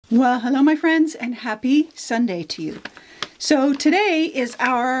Well, hello my friends, and happy Sunday to you. So today is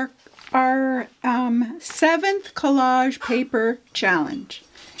our seventh collage paper challenge.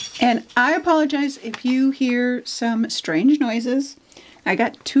 And I apologize if you hear some strange noises. I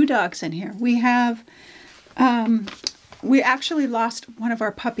got two dogs in here. We actually lost one of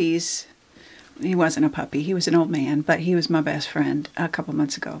our puppies. He wasn't a puppy, he was an old man, but he was my best friend a couple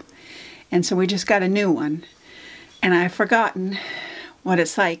months ago. And so we just got a new one. And I've forgotten what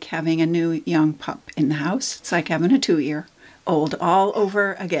it's like having a new young pup in the house. It's like having a 2-year-old all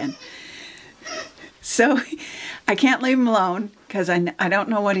over again. So I can't leave him alone because I don't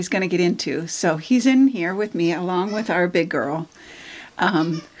know what he's going to get into. So he's in here with me along with our big girl,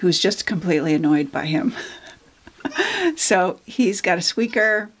 who's just completely annoyed by him. So he's got a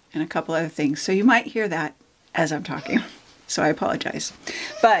squeaker and a couple other things. So you might hear that as I'm talking. So I apologize.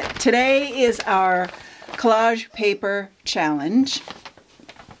 But today is our collage paper challenge.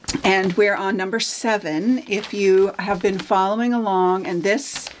 And we're on number 7. If you have been following along, and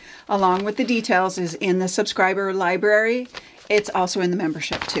this, along with the details, is in the subscriber library. It's also in the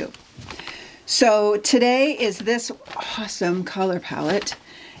membership too. So today is this awesome color palette.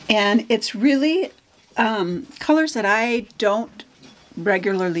 And it's really colors that I don't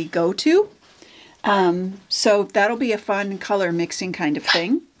regularly go to. So that'll be a fun color mixing kind of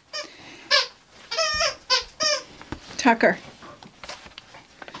thing. Tucker.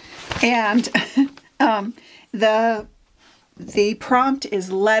 And the prompt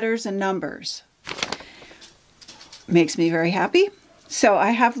is letters and numbers. Makes me very happy. So I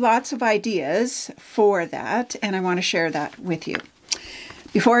have lots of ideas for that, and I want to share that with you.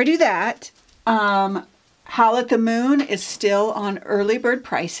 Before I do that, Howl at the Moon is still on early bird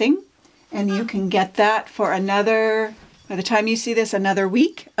pricing, and you can get that for another, by the time you see this, another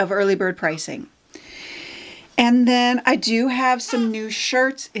week of early bird pricing. And then I do have some new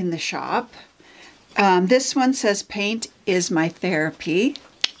shirts in the shop. This one says paint is my therapy.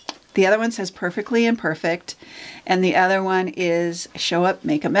 The other one says perfectly imperfect. And the other one is show up,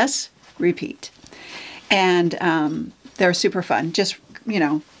 make a mess, repeat. And they're super fun. Just, you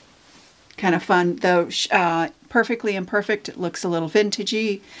know, kind of fun. The perfectly imperfect looks a little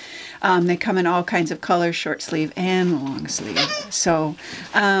vintagey. They come in all kinds of colors, short sleeve and long sleeve. So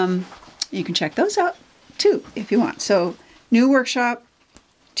you can check those out too, if you want. So new workshop,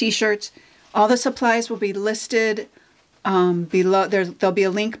 t-shirts, all the supplies will be listed below. There'll be a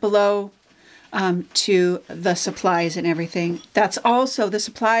link below to the supplies and everything. That's also the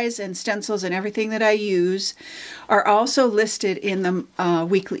supplies and stencils and everything that I use are also listed in the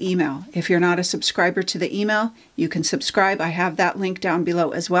weekly email. If you're not a subscriber to the email, you can subscribe. I have that link down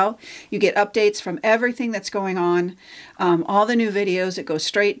below as well. You get updates from everything that's going on, all the new videos. It goes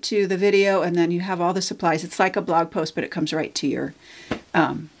straight to the video, and then you have all the supplies. It's like a blog post, but it comes right to your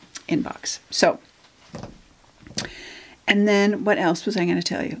inbox. So, and then what else was I going to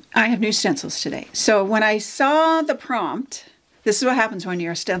tell you? I have new stencils today. So when I saw the prompt, this is what happens when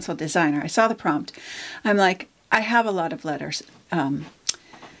you're a stencil designer. I saw the prompt. I'm like, I have a lot of letters and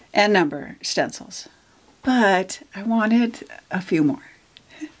number stencils, but I wanted a few more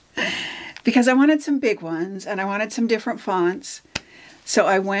because I wanted some big ones and I wanted some different fonts. So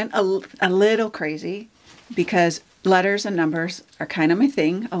I went a little crazy because letters and numbers are kind of my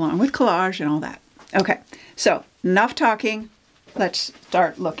thing, along with collage and all that. Okay, so enough talking. Let's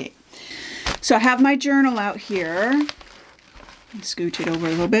start looking. So I have my journal out here. Scooch it over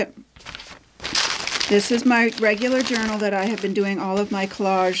a little bit. This is my regular journal that I have been doing all of my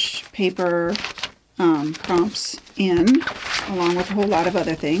collage paper prompts in, along with a whole lot of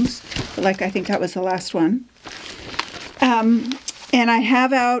other things. But like, I think that was the last one. And I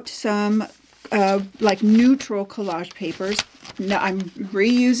have out some like neutral collage papers. Now I'm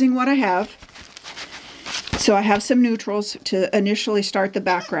reusing what I have. So I have some neutrals to initially start the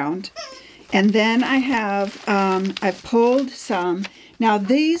background. And then I have, I've pulled some. Now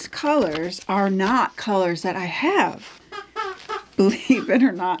these colors are not colors that I have, believe it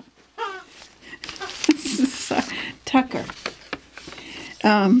or not. Tucker.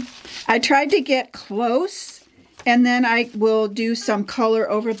 I tried to get close, and then I will do some color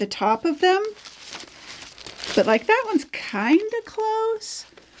over the top of them. But like that one's kind of close.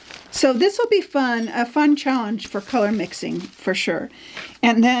 So this will be fun, a fun challenge for color mixing for sure.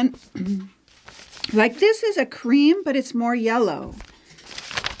 And then, like this is a cream, but it's more yellow.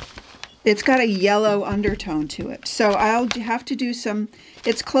 It's got a yellow undertone to it. So I'll have to do some,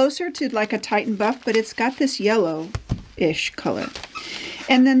 it's closer to like a Titan Buff, but it's got this yellow-ish color.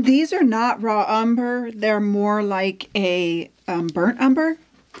 And then these are not raw umber. They're more like a burnt umber.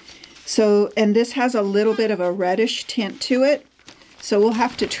 So, and this has a little bit of a reddish tint to it. So we'll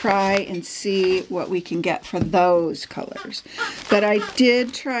have to try and see what we can get for those colors. But I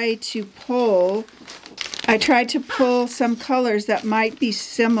did try to pull, I tried to pull some colors that might be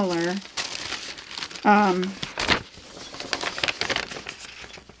similar. And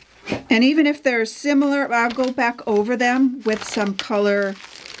even if they're similar, I'll go back over them with some color,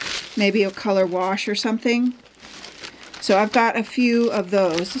 maybe a color wash or something. So I've got a few of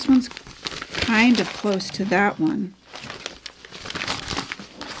those. This one's kind of close to that one.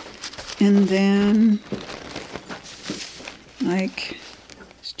 And then, like,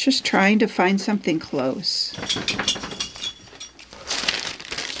 just trying to find something close.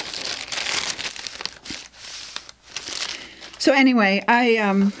 So anyway,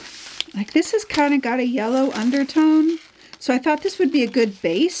 like this has kind of got a yellow undertone. So I thought this would be a good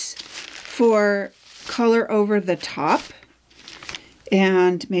base for color over the top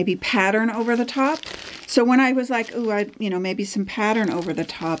and maybe pattern over the top. So when I was like, ooh, maybe some pattern over the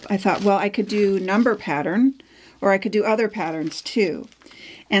top, I thought, well, I could do number pattern or I could do other patterns too.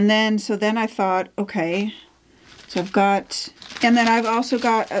 And then, so then I thought, okay, so I've got, and then I've also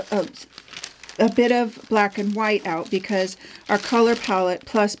got a bit of black and white out because our color palette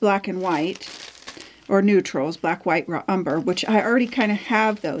plus black and white or neutrals, black, white, umber, which I already kind of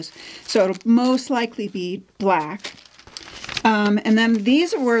have those. So it'll most likely be black. And then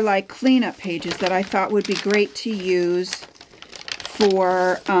these were like cleanup pages that I thought would be great to use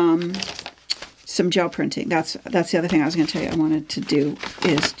for some gel printing. That's the other thing I was going to tell you I wanted to do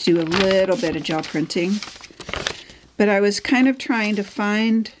is do a little bit of gel printing. But I was kind of trying to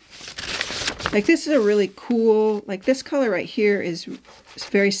find, like this is a really cool, like this color right here is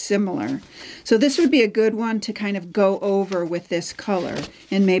very similar. So this would be a good one to kind of go over with this color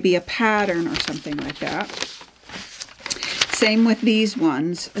and maybe a pattern or something like that. Same with these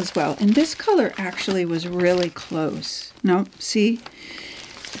ones as well. And this color actually was really close. No, see?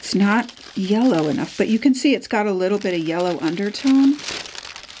 It's not yellow enough, but you can see it's got a little bit of yellow undertone.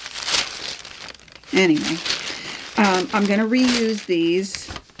 Anyway, I'm going to reuse these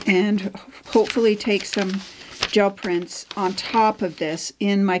and hopefully take some gel prints on top of this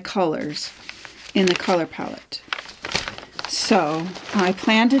in my colors, in the color palette. So I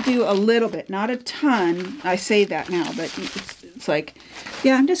plan to do a little bit, not a ton. I say that now, but it's like,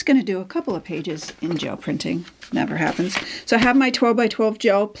 yeah, I'm just going to do a couple of pages in gel printing. Never happens. So I have my 12 by 12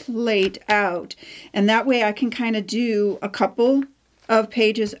 gel plate out, and that way I can kind of do a couple of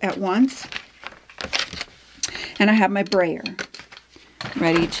pages at once. And I have my brayer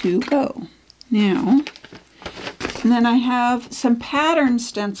ready to go. Now, and then I have some pattern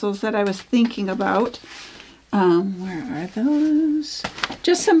stencils that I was thinking about. Where are those?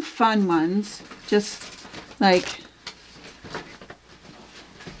 Just some fun ones. Just like,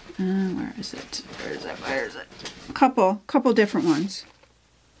 where is it? Where is it? Where is it? A couple different ones.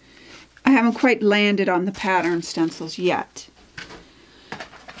 I haven't quite landed on the pattern stencils yet.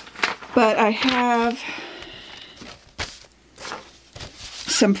 But I have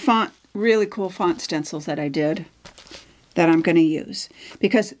some really cool font stencils that I did that I'm going to use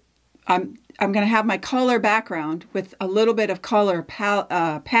because I'm going to have my color background with a little bit of color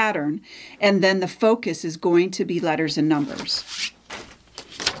pattern, and then the focus is going to be letters and numbers.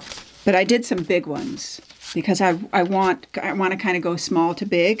 But I did some big ones because I want to kind of go small to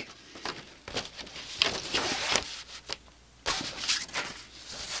big.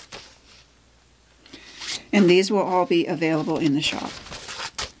 And these will all be available in the shop.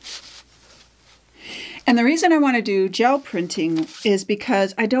 And the reason I want to do gel printing is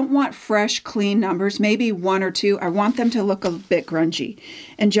because I don't want fresh, clean numbers, maybe one or two. I want them to look a bit grungy.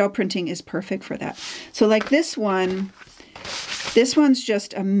 And gel printing is perfect for that. So like this one's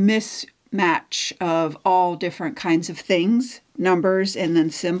just a mismatch of all different kinds of things, numbers and then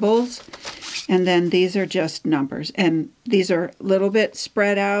symbols. And then these are just numbers. And these are a little bit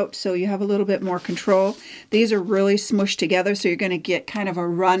spread out, so you have a little bit more control. These are really smushed together, so you're going to get kind of a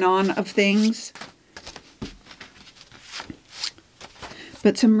run-on of things.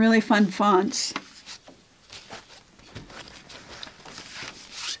 But some really fun fonts.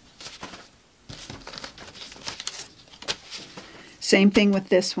 Same thing with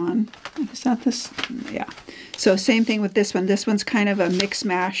this one. Is that this? Yeah. So same thing with this one. This one's kind of a mix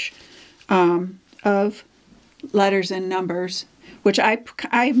mash of letters and numbers, which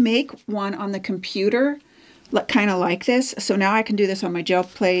I make one on the computer, kind of like this. So now I can do this on my gel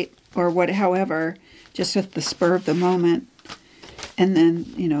plate or however, just at the spur of the moment. And then,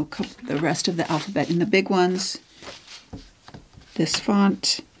 you know, the rest of the alphabet in the big ones. This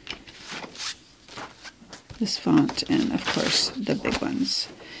font, and of course the big ones.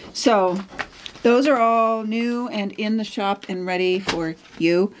 So those are all new and in the shop and ready for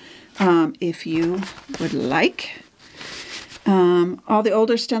you if you would like. All the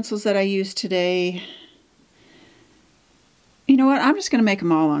older stencils that I used today, you know what? I'm just going to make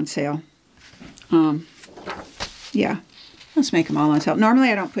them all on sale. Yeah, let's make them all on sale. Normally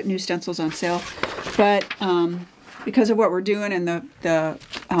I don't put new stencils on sale, but because of what we're doing in the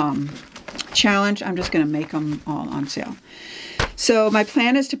challenge, I'm just going to make them all on sale. So my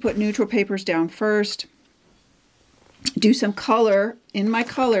plan is to put neutral papers down first, do some color in my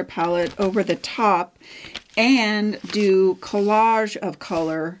color palette over the top, and do collage of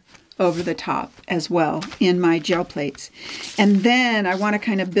color over the top as well in my gel plates. And then I want to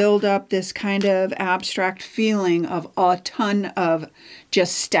kind of build up this kind of abstract feeling of a ton of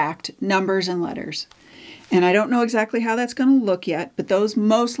just stacked numbers and letters. And I don't know exactly how that's going to look yet, but those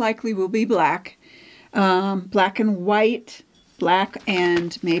most likely will be black. Black and white, black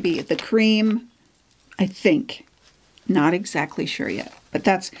and maybe the cream, I think. Not exactly sure yet, but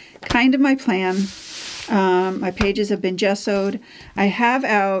that's kind of my plan. My pages have been gessoed. I have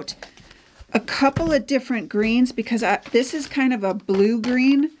out a couple of different greens because this is kind of a blue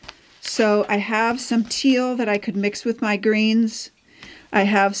green. So I have some teal that I could mix with my greens. I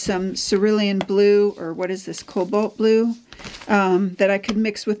have some cerulean blue, or what is this, cobalt blue, that I could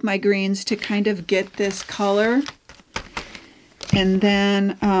mix with my greens to kind of get this color. And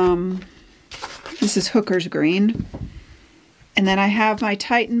then this is Hooker's green. And then I have my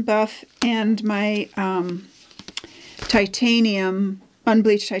Titan buff and my titanium,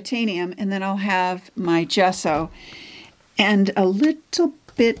 unbleached titanium, and then I'll have my gesso and a little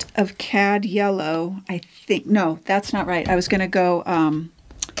bit of cad yellow, I think. No, that's not right. I was going to go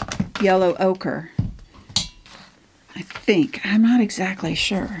yellow ochre, I think. I'm not exactly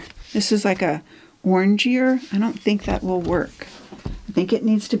sure. This is like a orangier. I don't think that will work. I think it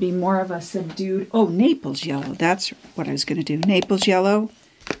needs to be more of a subdued, oh, Naples yellow. That's what I was going to do. Naples yellow.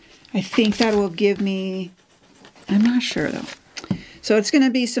 I think that will give me, I'm not sure though. So it's going to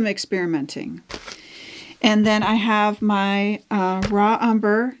be some experimenting. And then I have my raw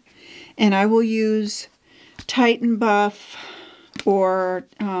umber, and I will use Titan buff or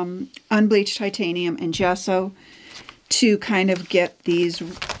unbleached titanium and gesso to kind of get these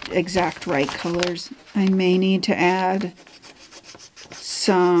exact right colors. I may need to add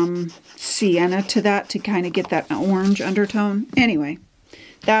some sienna to that to kind of get that orange undertone. Anyway,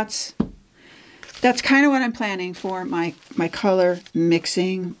 that's kind of what I'm planning for my color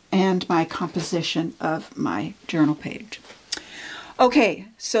mixing and my composition of my journal page. Okay,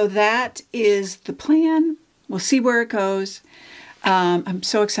 so that is the plan. We'll see where it goes. I'm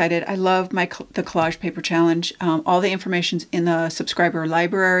so excited. I love the collage paper challenge. All the information's in the subscriber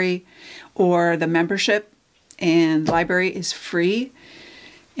library or the membership, and library is free.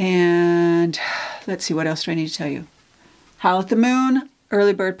 And let's see, what else do I need to tell you? Howl at the Moon,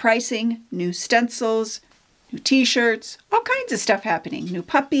 early bird pricing, new stencils, new t-shirts, all kinds of stuff happening. New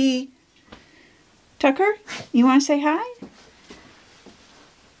puppy. Tucker, you want to say hi?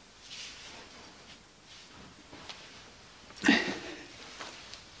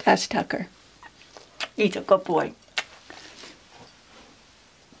 That's Tucker. He's a good boy.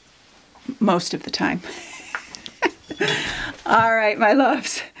 Most of the time. All right, my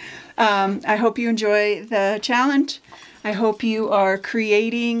loves. I hope you enjoy the challenge. I hope you are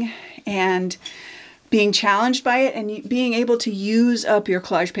creating and being challenged by it and being able to use up your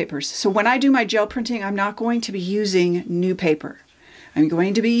collage papers. So when I do my gel printing, I'm not going to be using new paper. I'm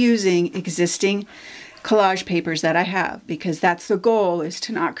going to be using existing collage papers that I have, because that's the goal, is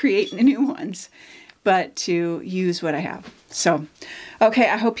to not create new ones, but to use what I have. So, okay,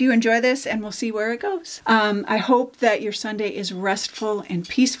 I hope you enjoy this, and we'll see where it goes. I hope that your Sunday is restful and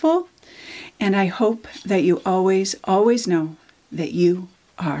peaceful, and I hope that you always, always know that you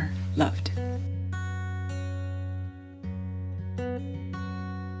are loved.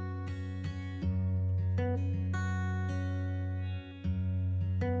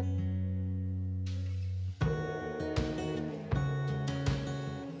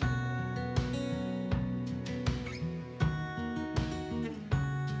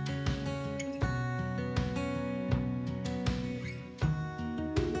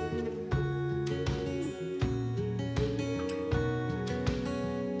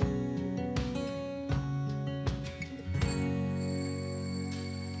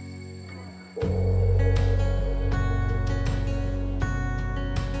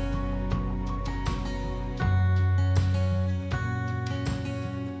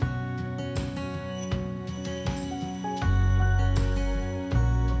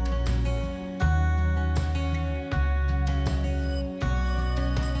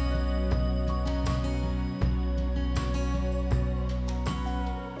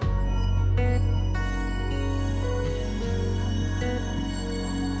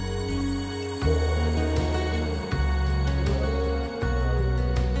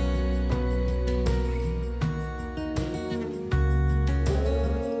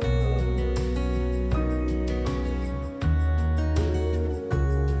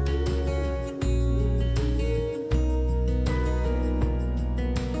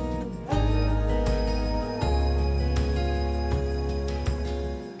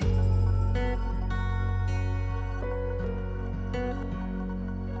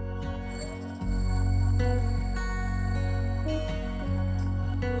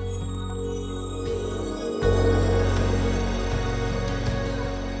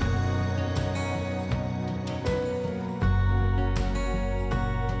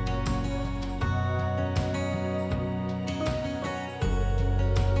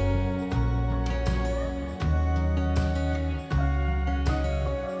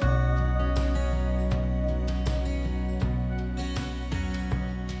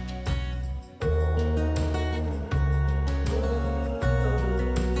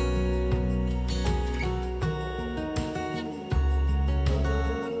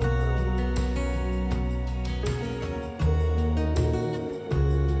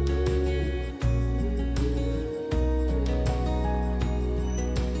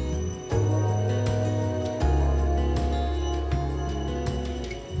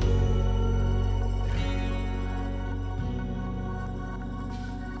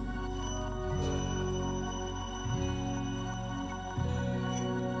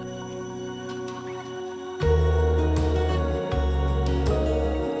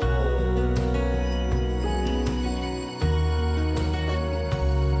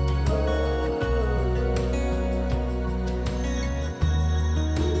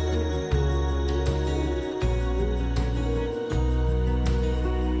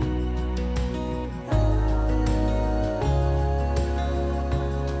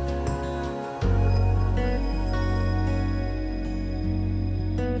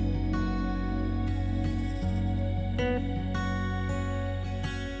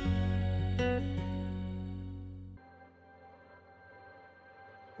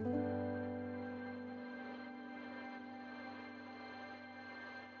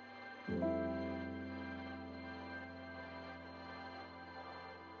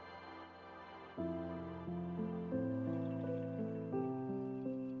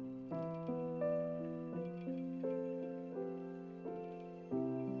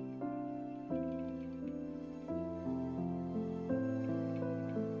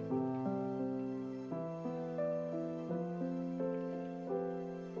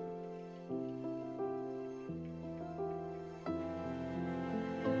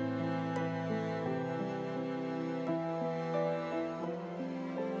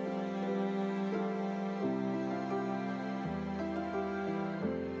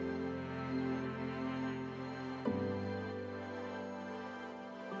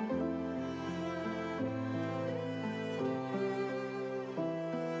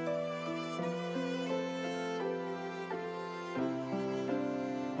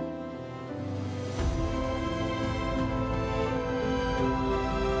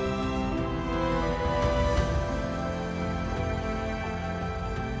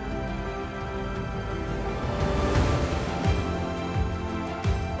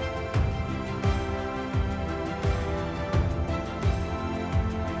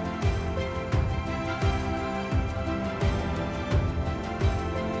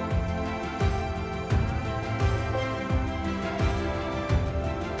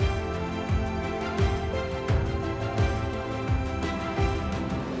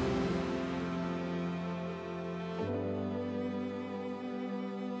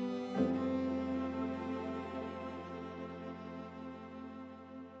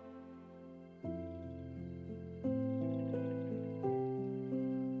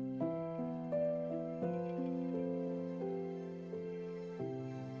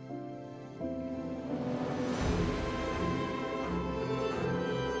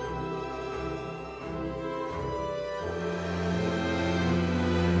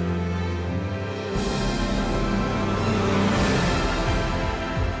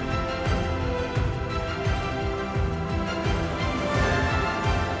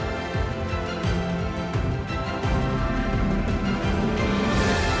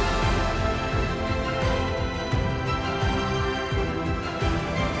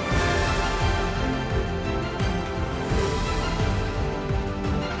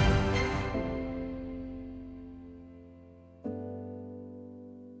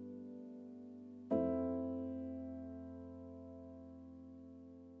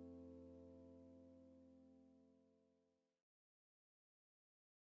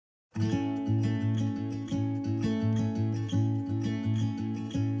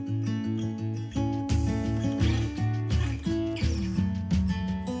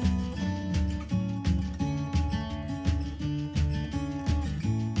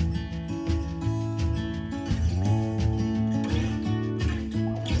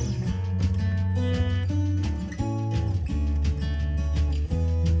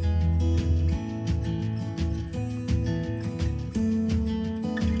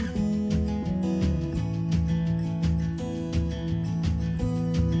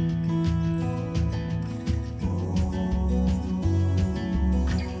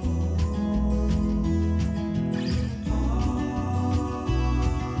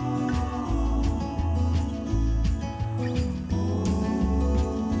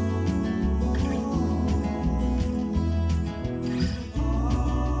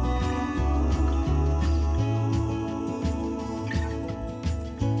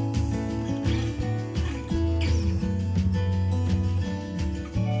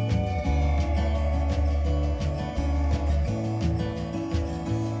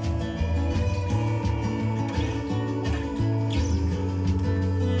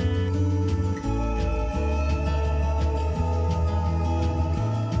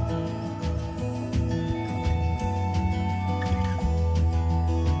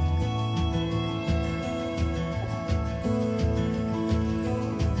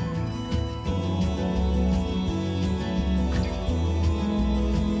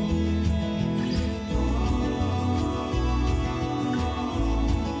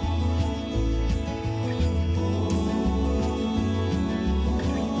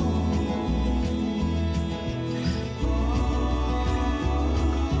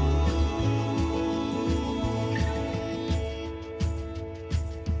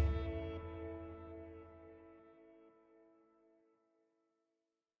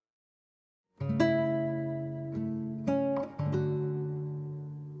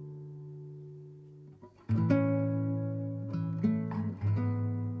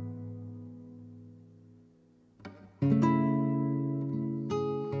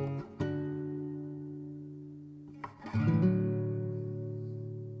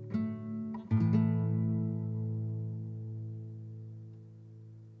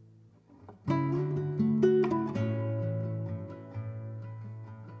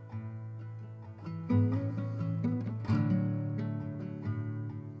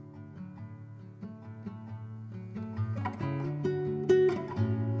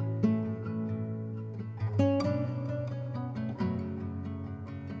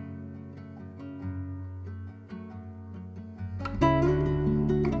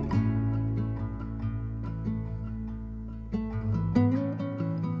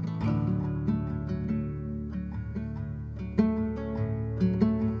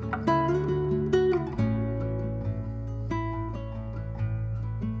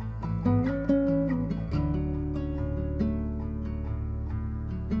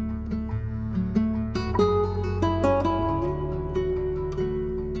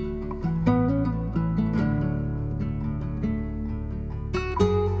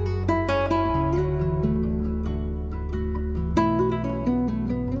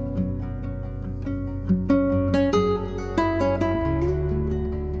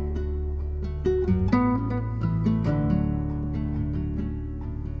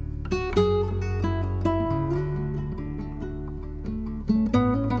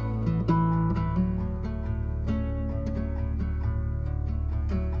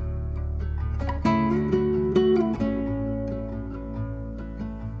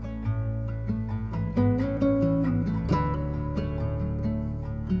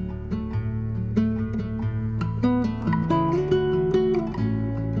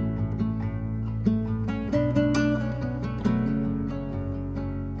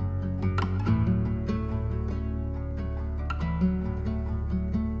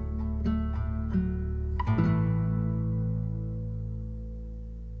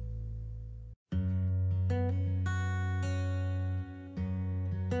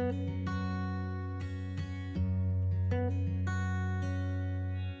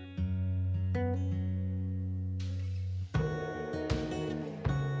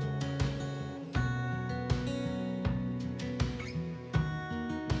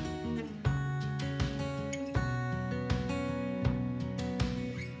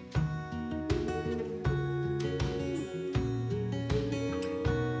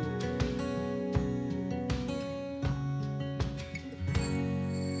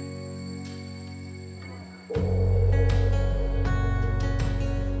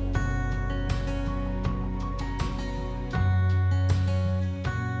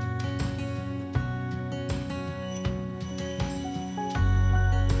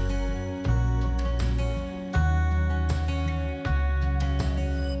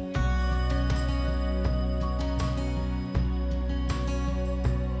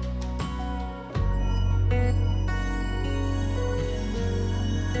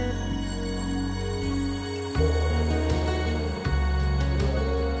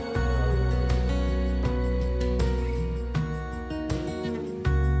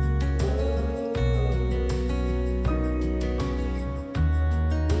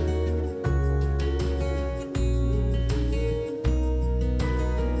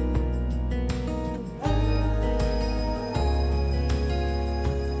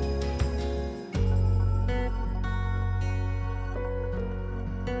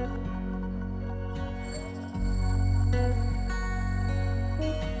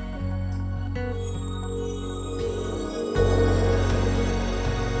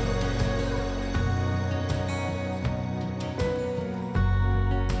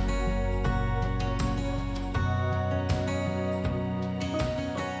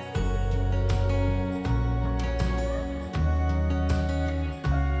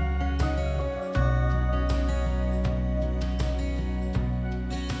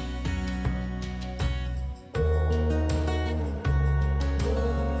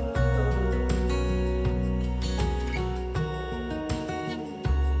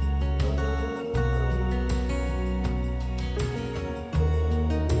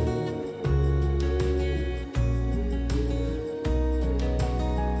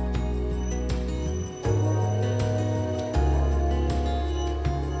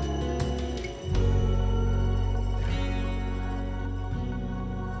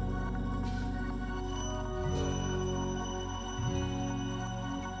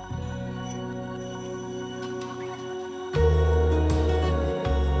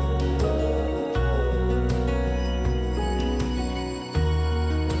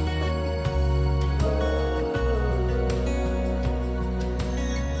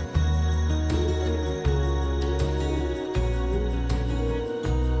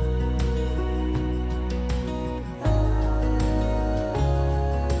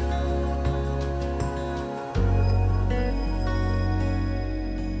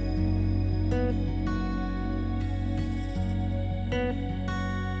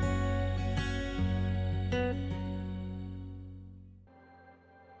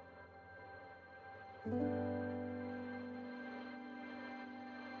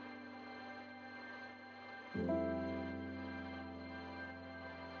 you.